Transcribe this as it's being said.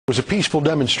was a peaceful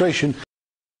demonstration.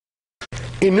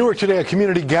 In Newark today, a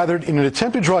community gathered in an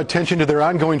attempt to draw attention to their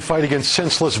ongoing fight against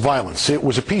senseless violence. It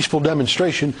was a peaceful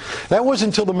demonstration. That was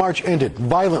until the march ended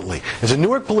violently as a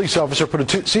Newark police officer put a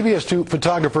CBS 2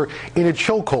 photographer in a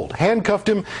chokehold, handcuffed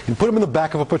him, and put him in the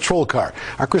back of a patrol car.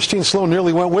 Our Christine Sloan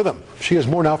nearly went with him. She has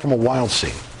more now from a wild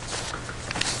scene.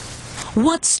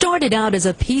 What started out as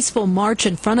a peaceful march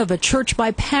in front of a church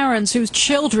by parents whose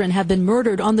children have been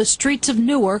murdered on the streets of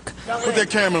Newark. Put that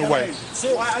camera away.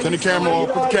 Turn the camera on.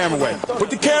 Put the camera away. Put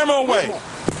the camera away.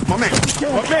 My man,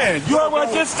 you heard what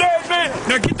I just said, man?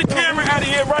 Now get the camera out of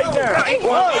here right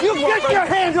now. You get your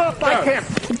hands off my camera.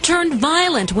 It turned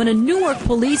violent when a Newark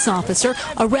police officer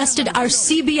arrested our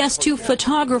CBS 2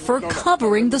 photographer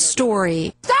covering the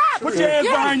story. Stop! Put your hands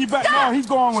behind your back. No, he's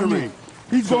going with me.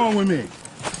 He's going with me.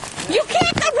 You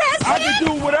can't arrest him! I can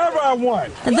do whatever I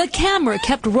want. The camera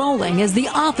kept rolling as the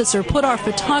officer put our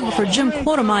photographer Jim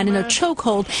Quatermine in a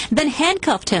chokehold, then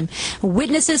handcuffed him.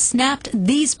 Witnesses snapped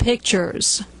these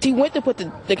pictures. He went to put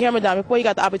the camera down before he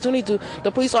got the opportunity to.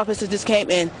 The police officer just came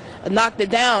and knocked it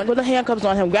down, put the handcuffs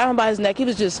on him, grabbed him by his neck. He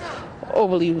was just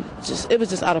overly, it was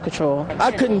just out of control.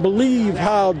 I couldn't believe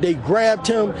how they grabbed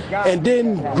him and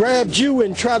then grabbed you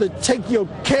and tried to take your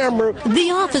camera. The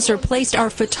officer placed our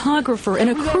photographer in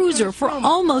a cruiser for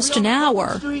almost an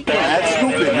hour. That's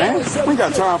stupid, man. We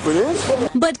got time for this.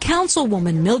 But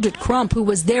Councilwoman Mildred Crump, who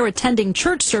was there attending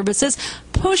church services,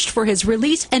 pushed for his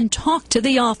release and talked to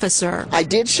the officer. I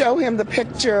did show him the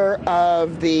picture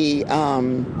of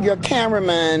your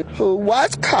cameraman who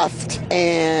was cuffed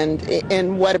and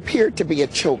in what appeared to be a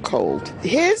chokehold.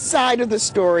 His side of the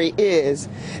story is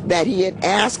that he had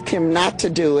asked him not to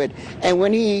do it, and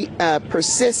when he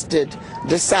persisted,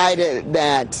 decided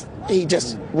that he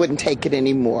just wouldn't take it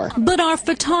anymore. But our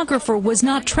photographer was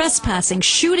not trespassing,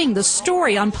 shooting the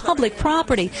story on public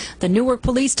property. The Newark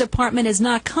Police Department is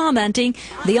not commenting.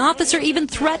 The officer even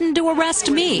threatened to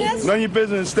arrest me. None of your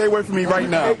business. Stay away from me right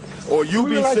now, or you'll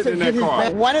be sitting in that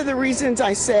car. One of the reasons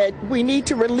I said we need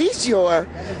to release your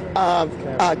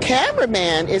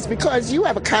cameraman is because you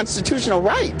have a constitutional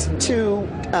right to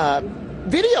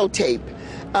videotape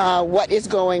what is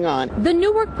going on. The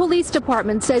Newark Police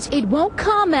Department says it won't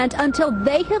comment until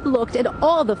they have looked at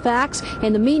all the facts.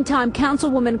 In the meantime,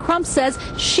 Councilwoman Crump says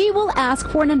she will ask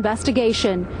for an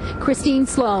investigation. Christine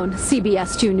Sloan,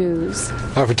 CBS 2 News.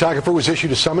 Our photographer was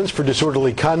issued a summons for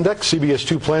disorderly conduct. CBS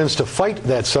 2 plans to fight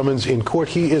that summons in court.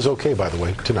 He is okay, by the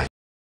way, tonight.